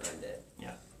 that they've earned it.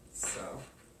 Yeah. So.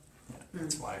 Yeah,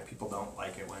 that's why people don't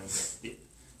like it when the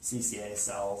CCA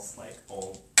sells like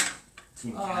old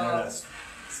Team Canada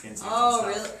skin suits. Oh,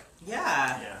 and stuff. really?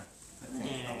 Yeah. Yeah. I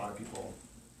think a lot of people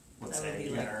would say you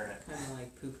like, can earn it. Kind of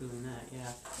like poo-pooing that,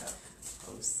 yeah.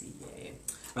 OCA.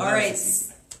 But all right.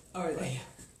 Right.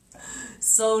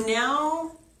 So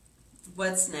now,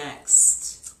 what's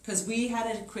next? Because we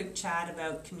had a quick chat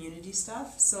about community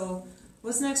stuff. So.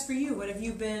 What's next for you? What have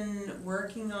you been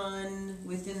working on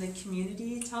within the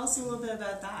community? Tell us a little bit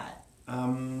about that.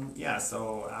 Yeah,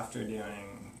 so after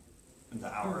doing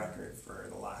the hour record for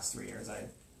the last 3 years, I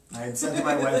I had said to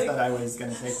my wife that I was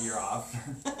going to take a year off.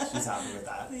 She's happy with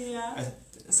that. Yeah.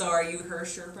 So are you her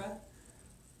Sherpa?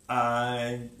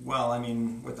 Well, I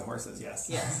mean, with the horses, yes.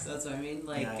 Yes, that's what I mean.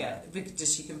 Like, Yeah.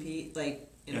 Does she compete like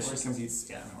in Yeah, horses? she competes,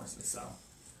 in horses, so.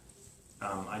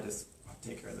 I just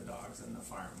take care of the dogs and the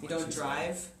farm. You when don't she's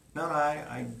drive? away. No,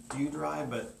 I do drive,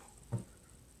 but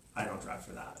I don't drive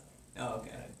for that. Oh,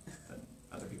 okay.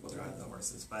 Other people drive the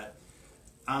horses, but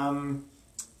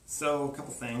so a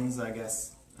couple things, I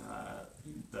guess.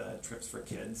 The Trips for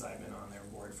Kids, I've been on their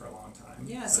board for a long time.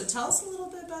 Yeah. So tell us a little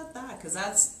bit about that, because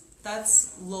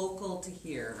that's local to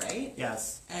here, right?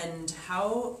 Yes. And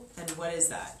how and what is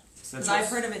that? So Because I've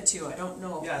heard of it too. I don't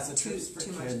know Yeah, so too Trips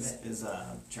for much of Kids it. is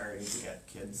a charity to get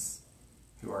kids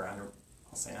who are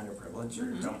underprivileged or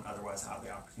Mhm. don't otherwise have the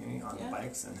opportunity on Yeah.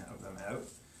 bikes and have them out.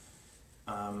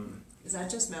 Is that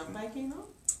just mountain biking though?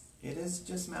 It is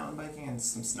just mountain biking and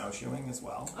some snowshoeing as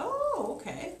well. Oh,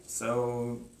 okay.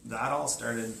 So that all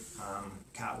started,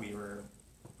 Kat Weaver,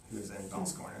 who's in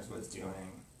Bell's Corners, was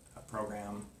doing a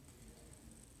program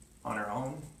on her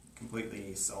own,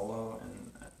 completely solo,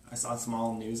 and I saw a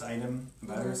small news item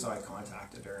about her, so I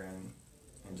contacted her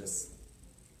and just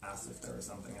asked if there was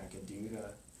something I could do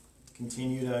to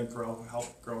continue to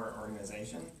help grow her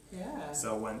organization. Yeah.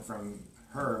 So went from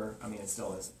her, I mean, it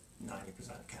still is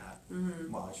 90% Kat.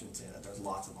 Mm-hmm. Well, I shouldn't say that. There's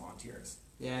lots of volunteers.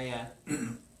 Yeah.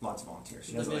 Lots of volunteers.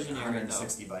 She The has like visionary,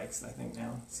 160 bikes, I think,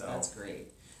 now. So That's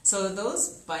great. So those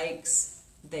bikes,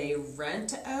 they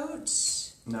rent out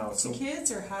no, to so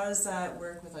kids, or how does that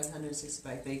work with like 160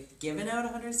 bikes? They giving out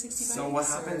 160 bikes? so what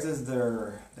happens or? is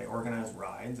they organize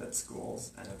rides at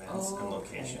schools and events and Oh,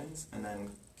 locations, and then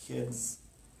kids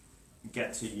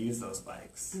get to use those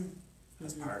bikes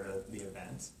as part of the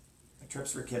event. The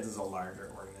Trips for Kids is a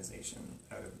larger organization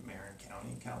out of Marin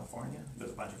County, California.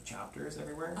 There's a bunch of chapters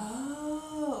everywhere.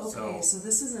 Oh, okay. So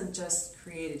this isn't just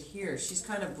created here. She's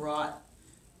kind of brought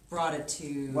it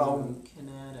to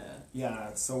Canada.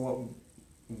 Yeah, so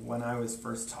when I was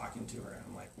first talking to her,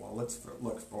 I'm like, well, let's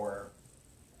look for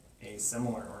a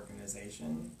similar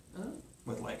organization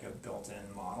with like a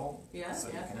built-in model. Yeah, So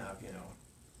yeah. you can have,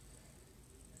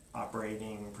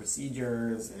 operating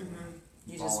procedures and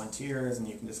You just- volunteers, and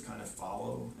you can just kind of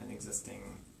follow an existing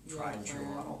tried and true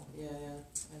plan. model. Yeah.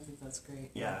 I think that's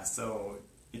great. Yeah, so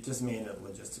it just made it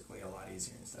logistically a lot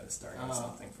easier instead of starting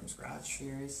something from scratch.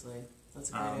 Seriously, that's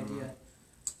a great idea.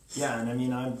 Yeah, and I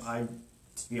mean, I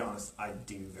to be honest, I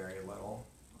do very little.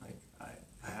 Like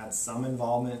I had some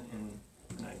involvement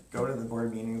and I go to the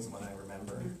board meetings when I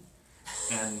remember,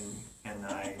 and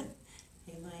I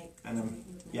Hey, Mike. and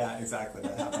yeah, exactly.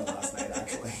 That happened last night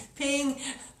actually. Ping.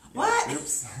 Yeah, What?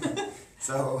 Oops.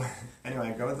 So anyway,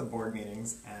 I go to the board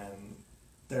meetings and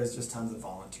there's just tons of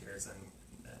volunteers and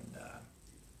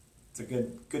it's a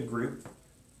good group.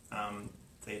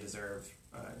 They deserve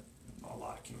a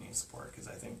lot of community support because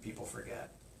I think people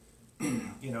forget.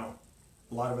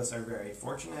 A lot of us are very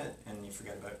fortunate, and you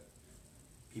forget about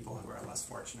people who are less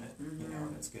fortunate.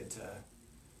 And it's good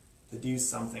to do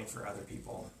something for other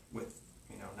people with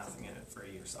nothing in it for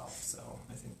yourself. So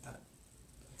I think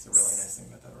that's a really nice thing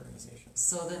about that organization.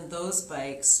 So then those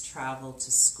bikes travel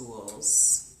to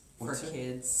schools for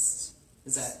kids.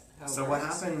 Is that how it So works? what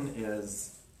happened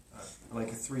is,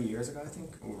 like 3 years ago, I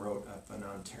think, we wrote up an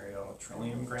Ontario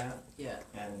Trillium grant, Yeah.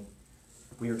 and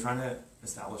we were trying to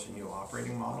establish a new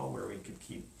operating model where we could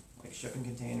keep like shipping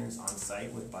containers on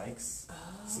site with bikes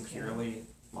securely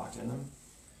locked in them,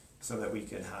 so that we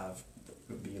could have it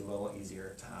would be a little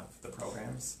easier to have the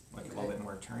programs like a little bit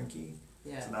more turnkey.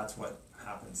 Yeah. So that's what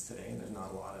happens today. There's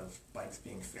not a lot of bikes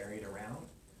being ferried around.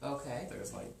 Okay.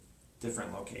 There's like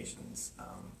different locations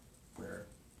where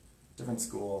different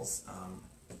schools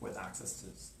with access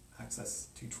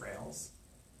to trails.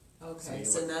 Okay.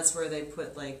 So So that's where they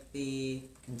put like the.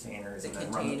 Containers The and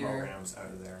then run the container. programs out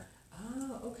of there.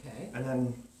 Oh, okay. And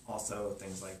then also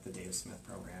things like the Dave Smith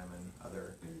program and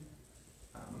other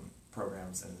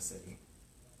programs in the city.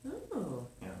 Oh.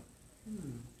 Yeah.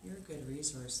 You're a good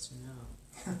resource to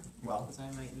know. Well, Because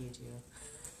I might need you.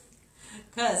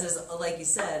 Because, like you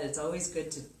said, it's always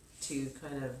good to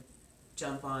kind of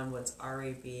jump on what's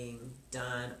already being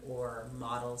done or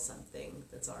model something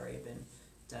that's already been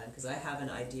done. Because I have an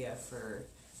idea for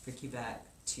Quebec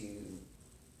to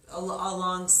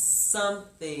along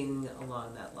something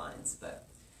along that lines. But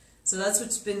so that's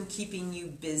what's been keeping you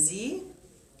busy.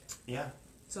 yeah.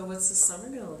 So what's the summer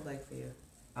gonna look like for you?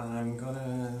 I'm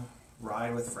gonna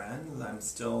ride with friends. I'm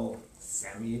still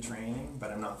semi-training,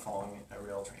 but I'm not following a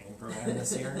real training program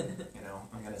this year.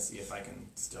 I'm gonna see if I can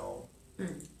still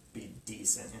be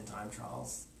decent in time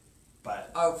trials.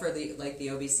 But Oh, for the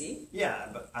OBC? yeah,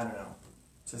 but I don't know.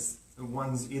 Just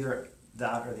one's either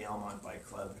that or the Almont Bike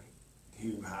Club,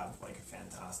 who have like a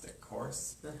fantastic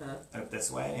course out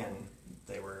this way, and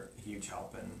they were a huge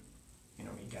help in, you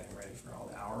know, me getting ready for all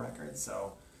the hour records.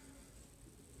 So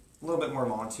a little bit more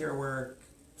volunteer work,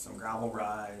 some gravel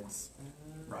rides,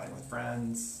 riding with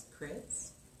friends.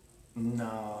 Crits?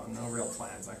 No real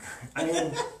plans. I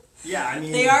mean, yeah, I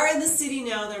mean... They are in the city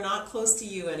now. They're not close to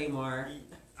you anymore.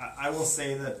 I will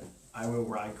say that I will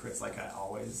ride crits like I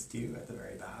always do at the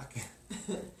very back.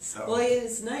 So. Well,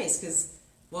 it's nice because,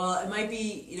 well, it might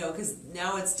be, you know, because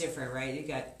now it's different, right? You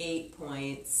got 8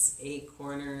 points, 8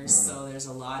 corners, so there's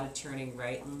a lot of turning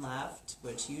right and left,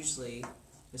 which usually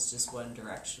is just one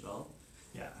directional.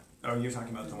 Yeah. Oh, you're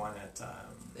talking about the one at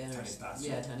Tunney's Pasture?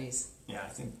 Yeah, Tunney's. Yeah, I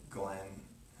think Glenn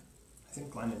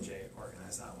and Jay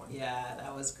organized that one. Yeah,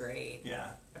 that was great. Yeah.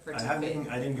 I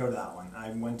didn't go to that one. I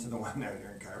went to the one out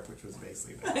here in Carp, which was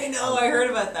basically the I know, I heard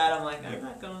about that. I'm like, I'm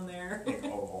not going there. Big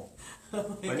oval.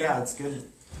 But yeah, it's good.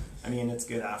 I mean, it's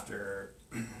good after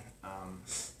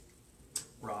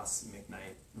Ross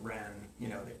McKnight ran, you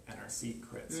know, the NRC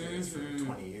crit series for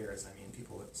 20 years. I mean,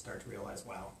 people would start to realize,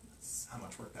 wow, that's how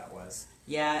much work that was.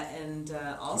 Yeah, and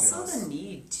also the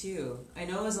need, too. I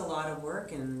know it was a lot of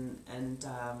work, and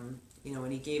you know,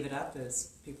 when he gave it up, it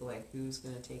was people like, who's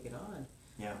going to take it on?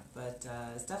 Yeah. But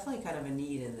it's definitely kind of a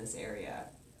need in this area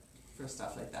for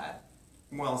stuff like that.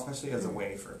 Well, especially as a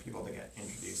way for people to get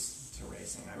introduced to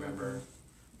racing. I remember,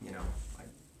 you know, I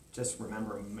just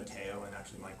remember Mateo and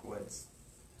actually Mike Woods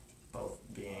both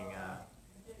being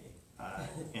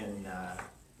in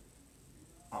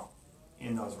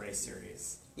those race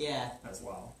series. Yeah. As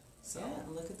well. So. Yeah,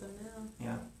 look at them now.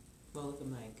 Yeah. Well, look at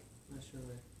Mike. I'm not sure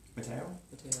where. Mateo?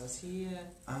 Mateo, is he?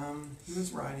 He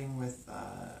was riding with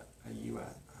a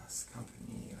U.S.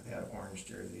 company. They had orange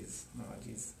jerseys. Oh,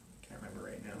 geez, can't remember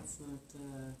right now. It's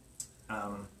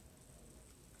not.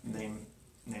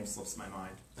 Name slips my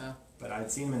mind. Oh. But I'd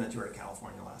seen him in the Tour of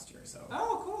California last year, so.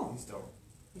 Oh, cool.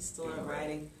 He's still out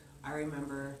riding. I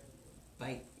remember,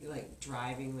 like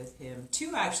driving with him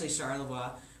to actually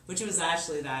Charlevoix, which was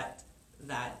actually that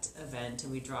event,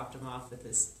 and we dropped him off with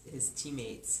his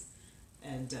teammates.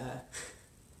 And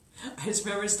I just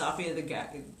remember stopping at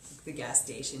the gas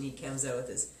station. He comes out with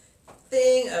this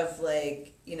thing of,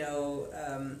 like, you know,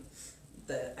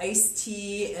 the iced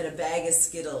tea and a bag of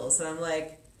Skittles, and I'm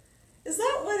like, is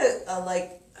that what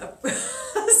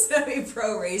a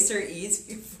semi-pro racer eats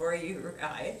before you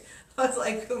ride? I was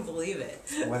like, couldn't believe it.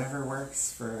 Whatever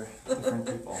works for different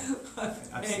people.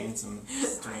 I've seen some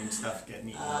strange stuff getting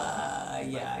eaten.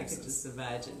 Yeah, I could just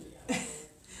imagine.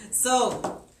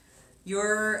 So,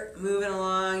 you're moving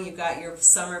along, you've got your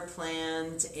summer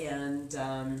planned, and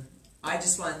I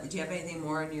just want, do you have anything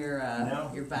more in your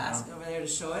basket over there to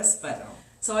show us? But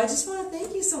so I just want to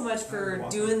thank you so much for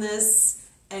doing this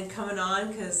and coming on,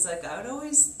 because like I would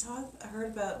always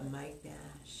heard about Mike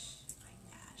Nash.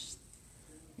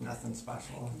 Nothing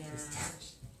special. Mike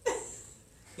Nash.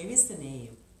 Maybe it's the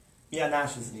name. Yeah,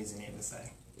 Nash is an easy name to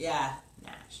say. Yeah,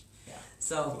 Nash. Yeah.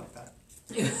 So like that.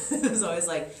 It was always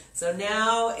like, so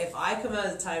now if I come out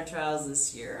of the time trials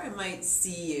this year, I might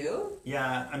see you.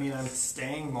 Yeah, I mean, I'm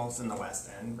staying most in the West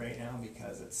End right now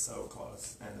because it's so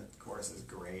close and the course is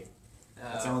great.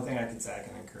 That's the only thing I can say. I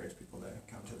can encourage people to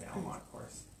come to the Almont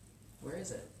course. Where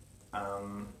is it?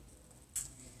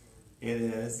 It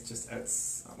is just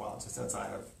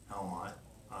outside of Almont,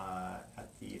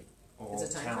 at the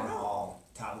old town hall,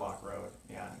 Tadlock Road.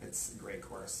 Yeah, it's a great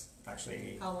course.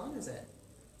 Actually, how long is it?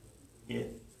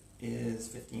 It is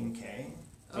 15K.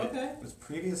 Okay. It was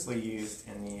previously used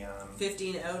in the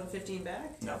 15 out and 15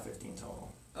 back? No, 15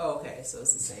 total. Oh, okay. So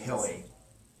it's the same. Hilly.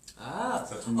 Ah.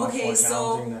 So it's much more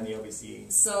challenging than the OBC.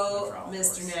 So,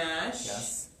 Mr. Nash.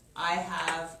 Yes. I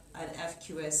have an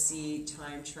FQSC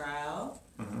time trial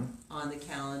on the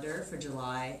calendar for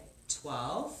July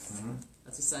 12th.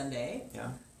 That's a Sunday.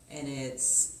 Yeah. And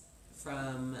it's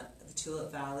from the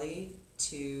Tulip Valley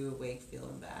to Wakefield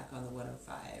and back on the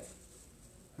 105.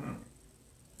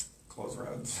 Close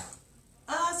roads.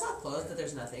 It's not close, but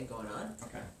there's nothing going on.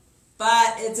 Okay.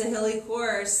 But it's a hilly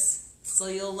course, so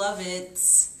you'll love it.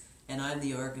 And I'm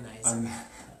the organizer.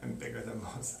 I'm bigger than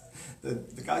most.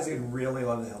 The guys who really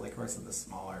love the hilly course are the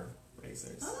smaller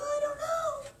racers. I don't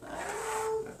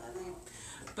know.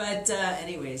 But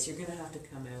anyways, you're gonna have to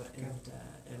come out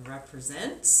and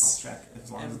represent. I'll check as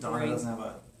long as Donna doesn't have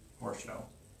a horse show.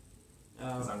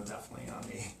 Because I'm definitely on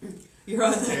the. You're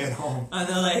on stay at home. On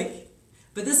the lake.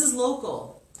 But this is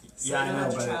local. So yeah, you don't I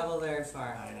know, have to travel very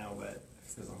far. I know, but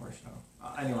if there's a horse show,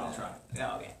 anyway, I'll try.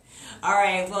 Okay. All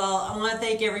right. Well, I want to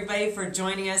thank everybody for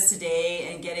joining us today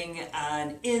and getting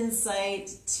an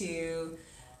insight to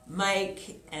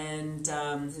Mike and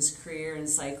his career in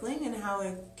cycling and how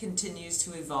it continues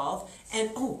to evolve.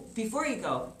 And before I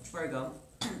go,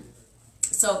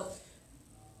 so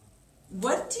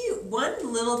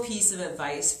one little piece of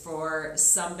advice for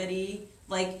somebody,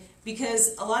 like,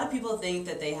 because a lot of people think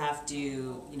that they have to,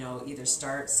 you know, either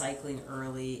start cycling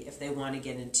early if they want to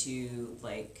get into,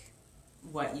 like,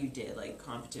 what you did, like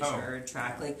competition or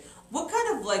track. Like, what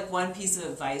kind of, like, one piece of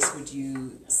advice would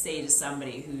you say to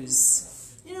somebody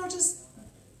who's, you know, just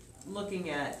looking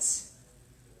at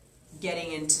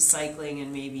getting into cycling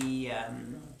and maybe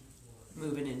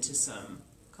moving into some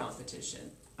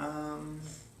competition?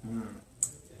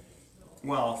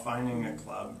 Well, finding a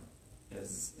club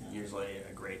is usually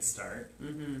a great start.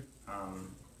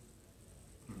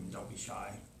 Don't be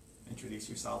shy. Introduce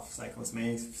yourself. Cyclists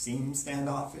may seem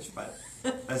standoffish, but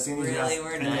as soon as really, you ask,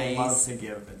 we're and nice. they love to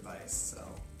give advice. So,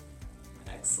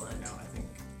 Excellent. you know, I think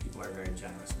people are very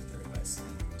generous with their advice,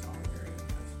 and Tom and Gary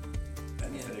have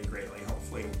benefited greatly.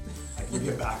 Hopefully, I can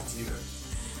give back to you.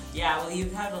 Yeah, well, you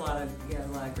have a lot of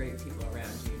great people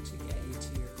around you to get you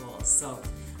to your goals. So,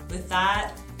 with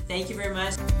that, thank you very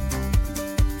much.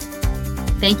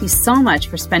 Thank you so much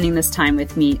for spending this time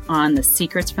with me on the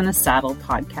Secrets from the Saddle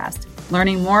podcast,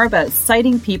 learning more about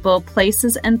citing people,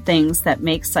 places, and things that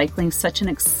make cycling such an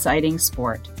exciting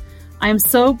sport. I am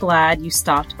so glad you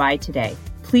stopped by today.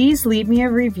 Please leave me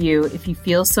a review if you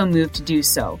feel so moved to do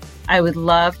so. I would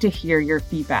love to hear your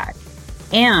feedback.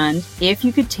 And if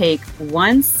you could take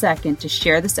 1 second to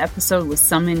share this episode with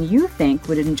someone you think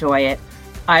would enjoy it,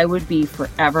 I would be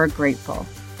forever grateful.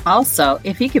 Also,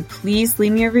 if you could please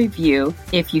leave me a review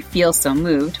if you feel so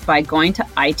moved by going to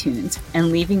iTunes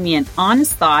and leaving me an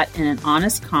honest thought and an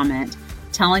honest comment,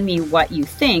 telling me what you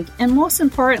think, and most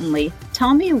importantly,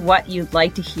 tell me what you'd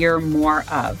like to hear more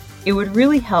of. It would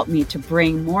really help me to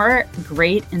bring more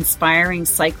great, inspiring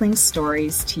cycling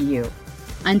stories to you.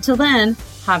 Until then,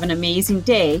 have an amazing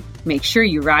day. Make sure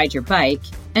you ride your bike.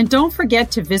 And don't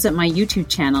forget to visit my YouTube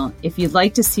channel if you'd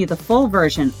like to see the full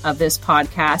version of this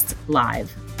podcast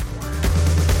live.